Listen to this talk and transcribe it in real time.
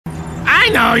I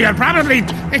know, you're probably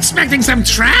expecting some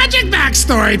tragic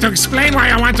backstory to explain why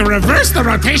I want to reverse the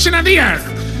rotation of the Earth.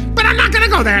 But I'm not gonna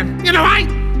go there. You know why?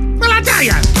 Well, I'll tell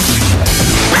you.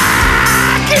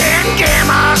 Back in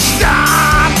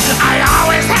Gimmelshtump, I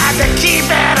always had to keep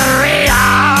it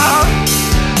real.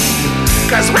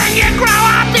 'Cause when you grow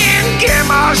up in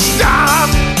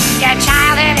Gimmelshtump, your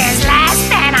childhood is less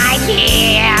than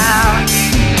ideal.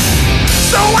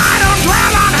 So I don't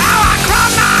dwell on how I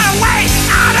crawled my way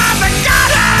out of the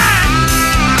gutter.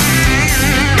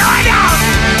 No, I don't.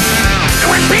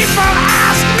 When people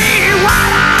ask me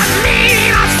what I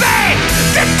mean, I say,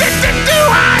 do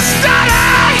I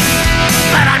stutter?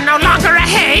 But I'm no longer a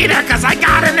hater, 'cause I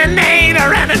got an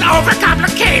inator and an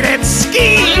overcomplicated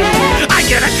scheme. I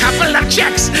get a couple of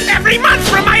checks every month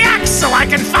from my ex so I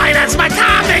can finance my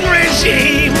carving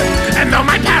regime. And though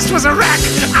my past was a wreck,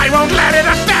 I won't let it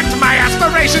affect my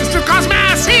aspirations to cause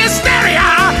mass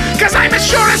hysteria. 'Cause I'm as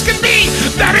sure as can be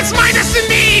that it's my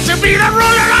destiny to be the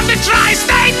ruler of the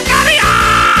tri-state area.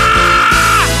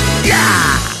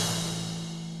 Yeah!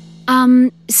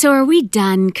 So are we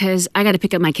done? 'Cause I gotta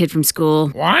pick up my kid from school.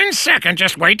 1 second,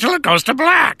 just wait till it goes to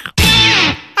black.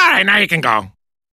 All right, now you can go.